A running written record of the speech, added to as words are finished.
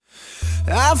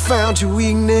I found your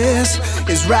weakness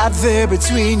is right there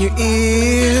between your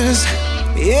ears.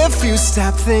 If you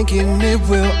stop thinking, it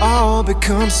will all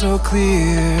become so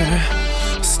clear.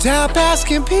 Stop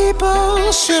asking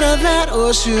people, should I that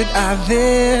or should I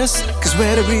this? Cause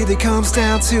when it really comes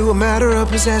down to a matter of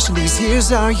possession, these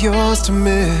years are yours to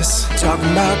miss.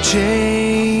 Talking about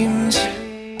change.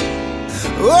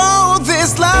 Oh,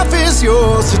 this life is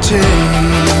yours to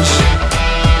change.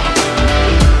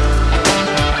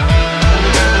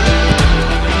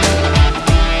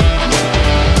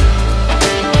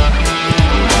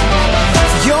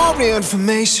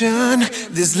 Information,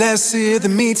 there's less here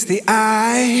than meets the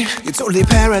eye. You're totally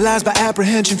paralyzed by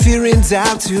apprehension, fear and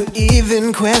doubt to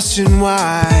even question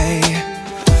why.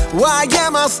 Why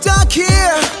am I stuck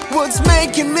here? What's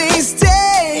making me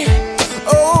stay?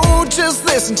 Oh, just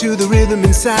listen to the rhythm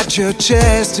inside your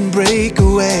chest and break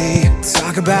away.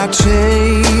 Talk about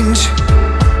change.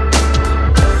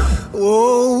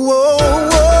 Whoa, whoa,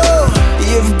 whoa.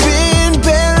 You've been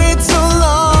buried so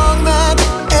long that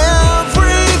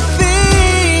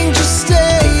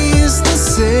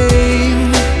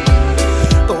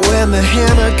when the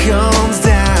hammer comes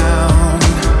down,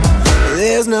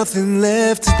 there's nothing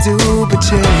left to do but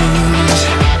change.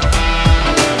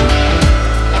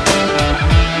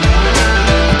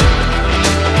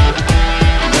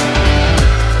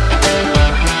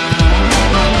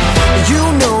 You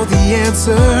know the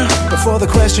answer before the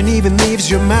question even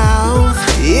leaves your mouth.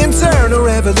 Internal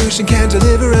revolution can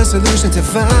deliver a solution to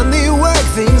finally work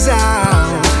things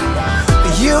out.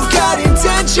 You've got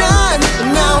intention,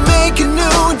 now make a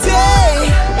new day.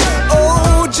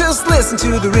 Oh, just listen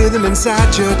to the rhythm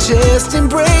inside your chest and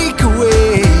break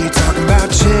away. Talking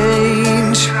about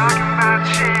change.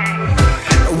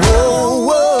 Whoa,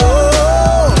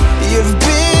 whoa. You've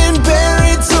been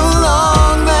buried so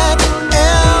long that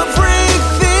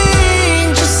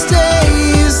everything just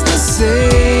stays the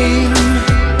same.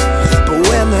 But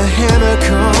when the hammer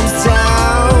comes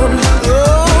down,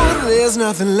 oh, there's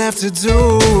nothing left to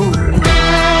do.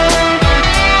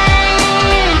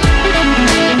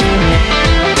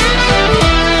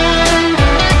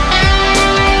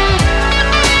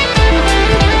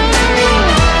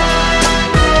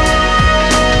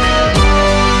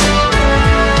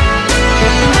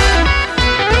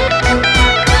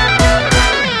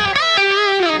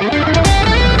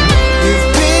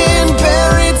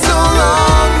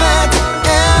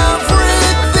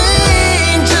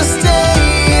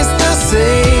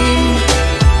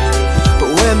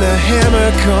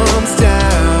 Comes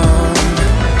down.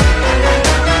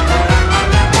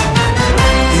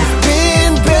 You've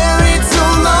been buried so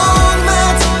long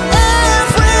that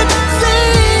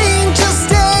everything just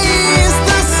stays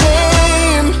the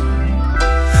same.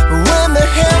 But when the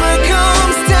hammer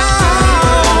comes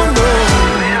down,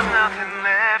 there's nothing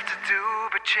left to do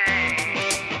but change.